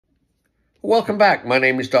Welcome back. My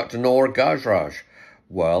name is Dr. Noor Gajraj.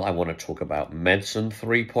 Well, I want to talk about Medicine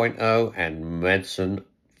 3.0 and Medicine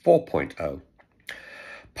 4.0.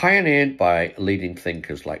 Pioneered by leading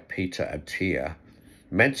thinkers like Peter Attia,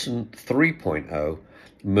 Medicine 3.0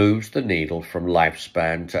 moves the needle from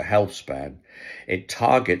lifespan to healthspan. It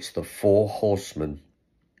targets the four horsemen: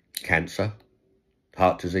 cancer,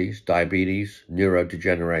 heart disease, diabetes,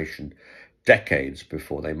 neurodegeneration, decades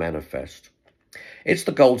before they manifest. It's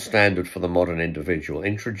the gold standard for the modern individual,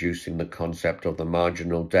 introducing the concept of the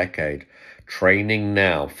marginal decade, training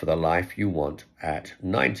now for the life you want at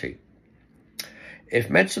 90. If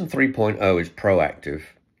Medicine 3.0 is proactive,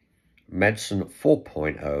 Medicine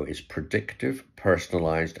 4.0 is predictive,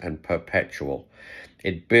 personalized, and perpetual.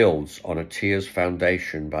 It builds on Attia's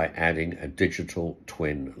foundation by adding a digital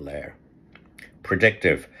twin layer.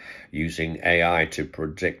 Predictive, using AI to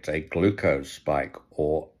predict a glucose spike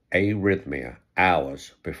or arrhythmia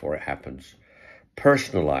hours before it happens.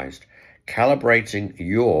 Personalized, calibrating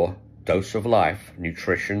your dose of life,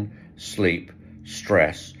 nutrition, sleep,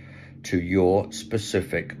 stress to your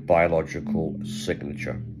specific biological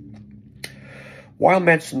signature. While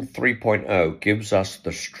Medicine 3.0 gives us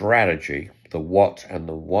the strategy, the what and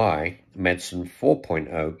the why, Medicine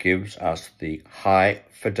 4.0 gives us the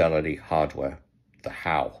high-fidelity hardware, the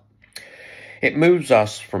how. It moves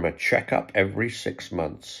us from a checkup every 6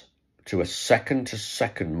 months to a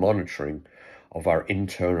second-to-second monitoring of our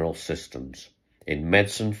internal systems. In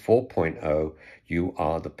Medicine 4.0, you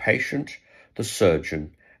are the patient, the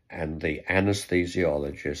surgeon, and the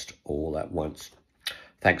anesthesiologist all at once.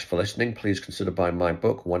 Thanks for listening. Please consider buying my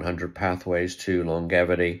book, 100 Pathways to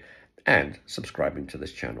Longevity, and subscribing to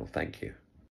this channel. Thank you.